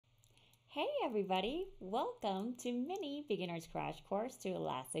Hey everybody, welcome to Mini Beginner's Crash Course to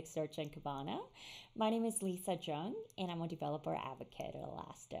Elasticsearch and Kibana. My name is Lisa Jung and I'm a developer advocate at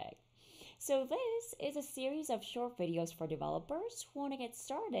Elastic. So this is a series of short videos for developers who want to get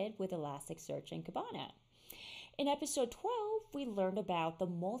started with Elasticsearch and Kibana. In episode 12, we learned about the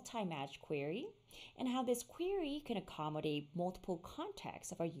multi-match query and how this query can accommodate multiple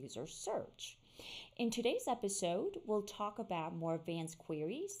contexts of a user's search. In today's episode, we'll talk about more advanced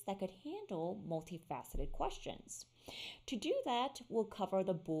queries that could handle multifaceted questions. To do that, we'll cover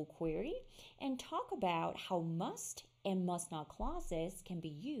the Bool query and talk about how must and must not clauses can be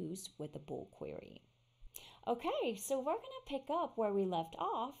used with the Bool query. Okay, so we're going to pick up where we left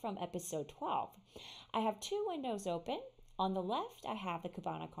off from episode 12. I have two windows open. On the left, I have the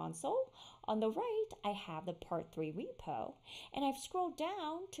Kibana console. On the right, I have the part 3 repo, and I've scrolled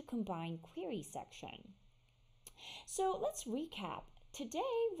down to combine query section. So let's recap. Today,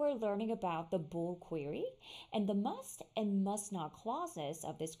 we're learning about the Bool query and the must and must not clauses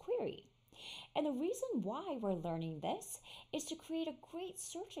of this query. And the reason why we're learning this is to create a great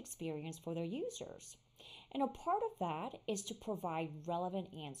search experience for their users. And a part of that is to provide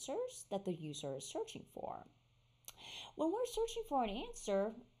relevant answers that the user is searching for. When we're searching for an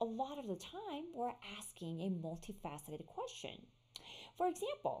answer, a lot of the time we're asking a multifaceted question. For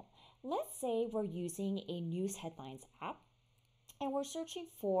example, let's say we're using a news headlines app and we're searching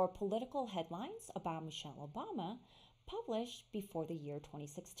for political headlines about Michelle Obama published before the year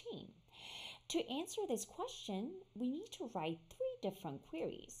 2016. To answer this question, we need to write 3 different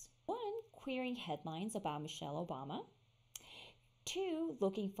queries. 1, querying headlines about Michelle Obama. 2,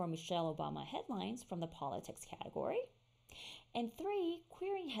 looking for Michelle Obama headlines from the politics category. And 3,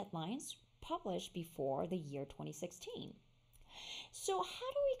 querying headlines published before the year 2016. So how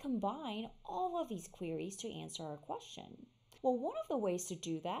do we combine all of these queries to answer our question? Well, one of the ways to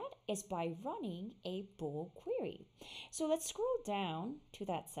do that is by running a Bool query. So let's scroll down to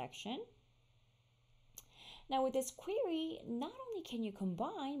that section. Now with this query, not only can you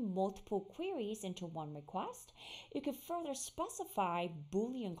combine multiple queries into one request, you can further specify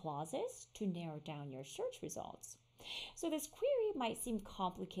Boolean clauses to narrow down your search results. So this query might seem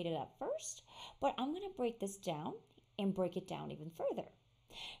complicated at first, but I'm going to break this down and break it down even further.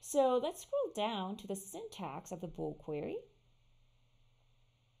 So let's scroll down to the syntax of the Bool query.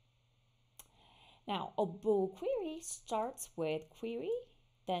 Now, a Bool query starts with query,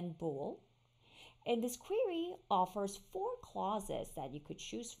 then Bool. And this query offers 4 clauses that you could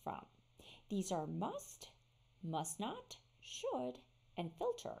choose from. These are must not, should, and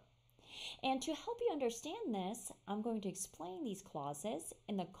filter. And to help you understand this, I'm going to explain these clauses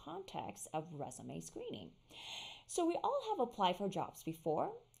in the context of resume screening. So we all have applied for jobs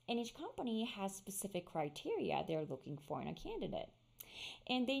before, and each company has specific criteria they're looking for in a candidate.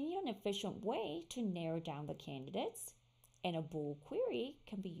 And they need an efficient way to narrow down the candidates, and a Bool query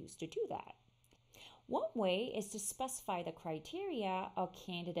can be used to do that. One way is to specify the criteria a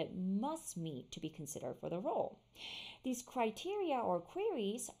candidate must meet to be considered for the role. These criteria or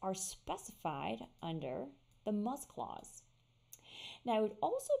queries are specified under the must clause. Now, it would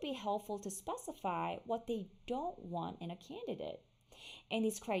also be helpful to specify what they don't want in a candidate. And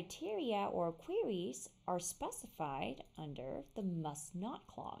these criteria or queries are specified under the must not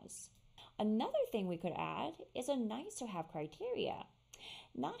clause. Another thing we could add is a nice to have criteria.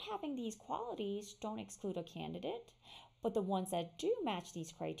 Not having these qualities don't exclude a candidate, but the ones that do match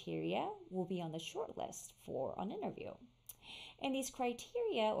these criteria will be on the short list for an interview. And these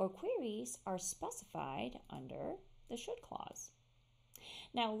criteria or queries are specified under the should clause.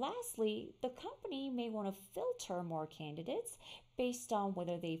 Now, lastly, the company may want to filter more candidates based on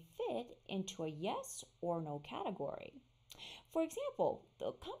whether they fit into a yes or no category. For example,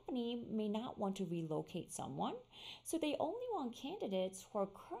 the company may not want to relocate someone, so they only want candidates who are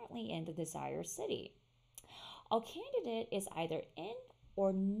currently in the desired city. A candidate is either in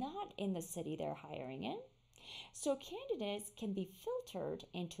or not in the city they're hiring in, so candidates can be filtered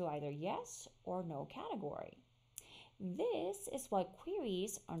into either yes or no category. This is what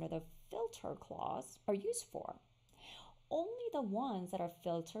queries under the filter clause are used for. Only the ones that are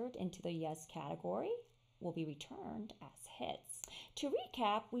filtered into the yes category will be returned as hits. To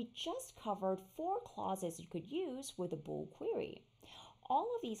recap, we just covered 4 clauses you could use with a Bool query. All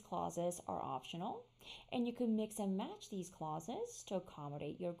of these clauses are optional, and you can mix and match these clauses to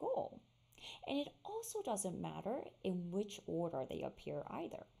accommodate your goal. And it also doesn't matter in which order they appear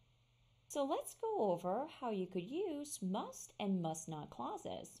either. So let's go over how you could use must and must not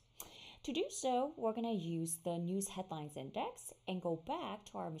clauses. To do so, we're going to use the news headlines index and go back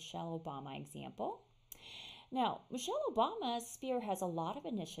to our Michelle Obama example. Now, Michelle Obama spearheads a lot of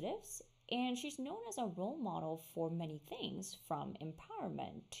initiatives, and she's known as a role model for many things from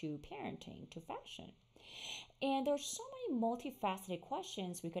empowerment to parenting to fashion. And there's so many multifaceted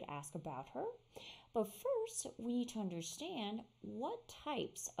questions we could ask about her. But first, we need to understand what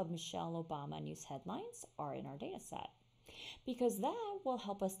types of Michelle Obama news headlines are in our data set, because that will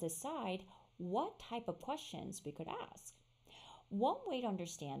help us decide what type of questions we could ask. One way to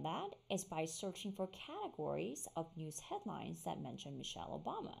understand that is by searching for categories of news headlines that mention Michelle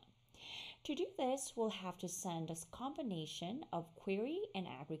Obama. To do this, we'll have to send a combination of query and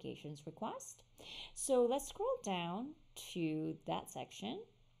aggregations request. So let's scroll down to that section,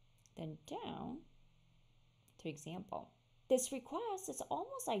 then down to example. This request is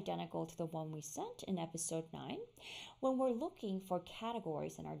almost identical to the one we sent in episode 9 when we're looking for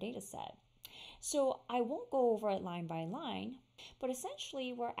categories in our data set. So I won't go over it line by line, but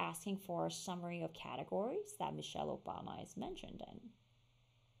essentially we're asking for a summary of categories that Michelle Obama is mentioned in.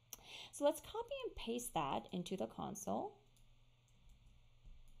 So let's copy and paste that into the console.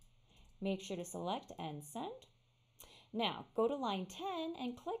 Make sure to select and send. Now go to line 10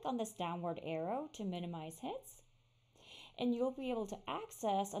 and click on this downward arrow to minimize hits. And you'll be able to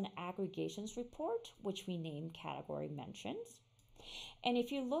access an aggregations report, which we named category mentions. And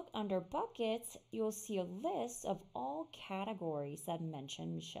if you look under buckets, you'll see a list of all categories that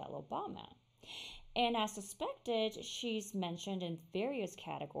mention Michelle Obama. And as suspected, she's mentioned in various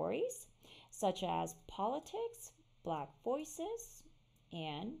categories, such as politics, Black voices,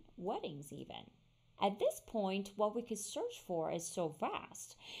 and weddings even. At this point, what we could search for is so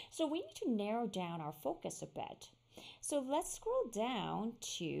vast, so we need to narrow down our focus a bit. So let's scroll down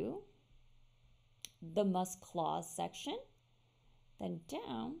to the must clause section, then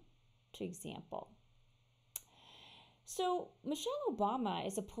down to example. So Michelle Obama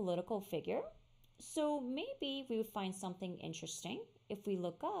is a political figure, so maybe we would find something interesting if we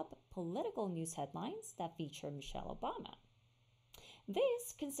look up political news headlines that feature Michelle Obama.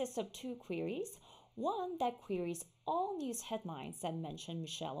 This consists of two queries, one that queries all news headlines that mention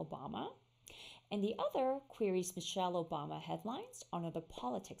Michelle Obama, and the other queries Michelle Obama headlines under the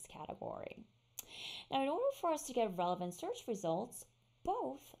politics category. Now, in order for us to get relevant search results,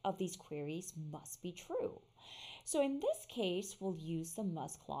 both of these queries must be true. So in this case, we'll use the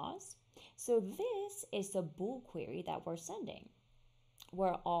must clause. So this is the bool query that we're sending,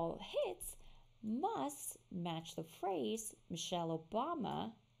 where all hits must match the phrase Michelle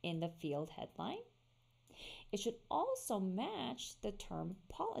Obama in the field headline. It should also match the term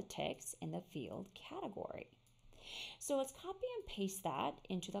politics in the field category. So let's copy and paste that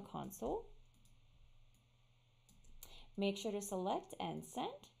into the console. Make sure to select and send.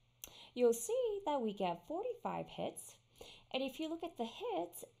 You'll see that we get 45 hits. And if you look at the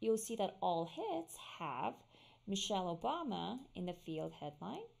hits, you'll see that all hits have Michelle Obama in the field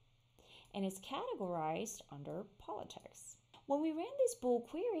headline and is categorized under politics. When we ran this bool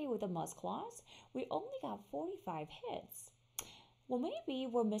query with a must clause, we only got 45 hits. Well, maybe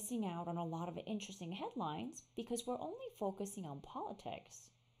we're missing out on a lot of interesting headlines because we're only focusing on politics.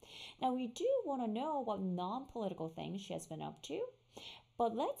 Now, we do want to know what non-political things she has been up to,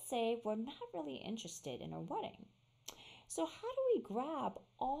 but let's say we're not really interested in her wedding. So how do we grab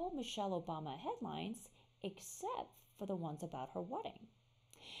all Michelle Obama headlines except for the ones about her wedding?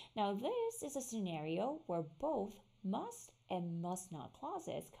 Now, this is a scenario where both must and must not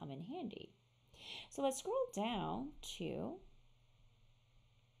clauses come in handy. So let's scroll down to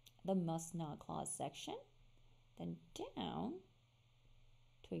the must not clause section, then down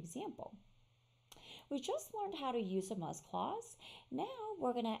to example. We just learned how to use a must clause. Now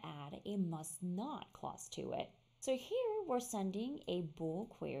we're going to add a must not clause to it. So here we're sending a bool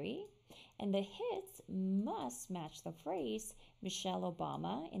query, and the hits must match the phrase Michelle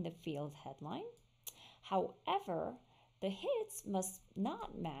Obama in the field headline. However, the hits must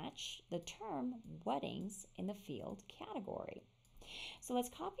not match the term weddings in the field category. So let's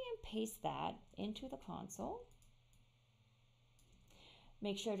copy and paste that into the console.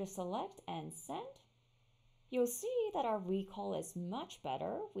 Make sure to select and send. You'll see that our recall is much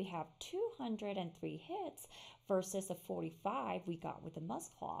better. We have 203 hits versus the 45 we got with the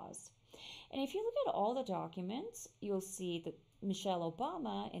must clause. And if you look at all the documents, you'll see the Michelle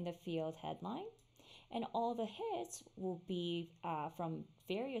Obama in the field headline, and all the hits will be from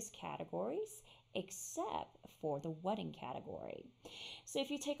various categories except for the wedding category. So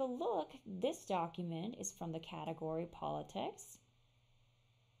if you take a look, this document is from the category politics,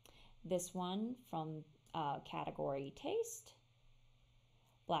 this one from category taste,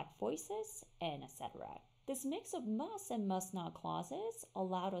 Black voices, and etc. This mix of must and must not clauses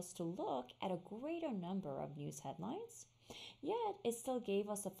allowed us to look at a greater number of news headlines, yet it still gave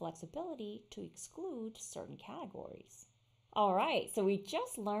us the flexibility to exclude certain categories. All right, so we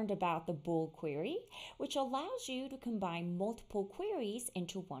just learned about the Bool query, which allows you to combine multiple queries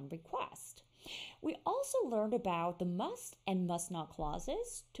into one request. We also learned about the must and must not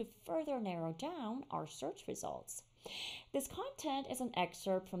clauses to further narrow down our search results. This content is an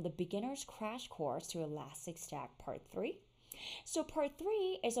excerpt from the Beginner's Crash Course to Elasticsearch Part 3. So Part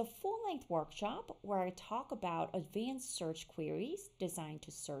 3 is a full-length workshop where I talk about advanced search queries designed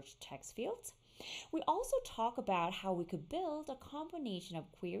to search text fields. We also talk about how we could build a combination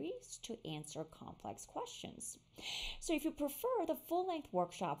of queries to answer complex questions. So if you prefer the full-length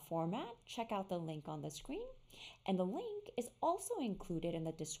workshop format, check out the link on the screen, and the link is also included in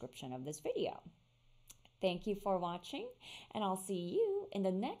the description of this video. Thank you for watching, and I'll see you in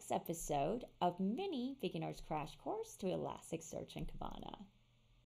the next episode of Mini Beginner's Crash Course to Elasticsearch and Kibana.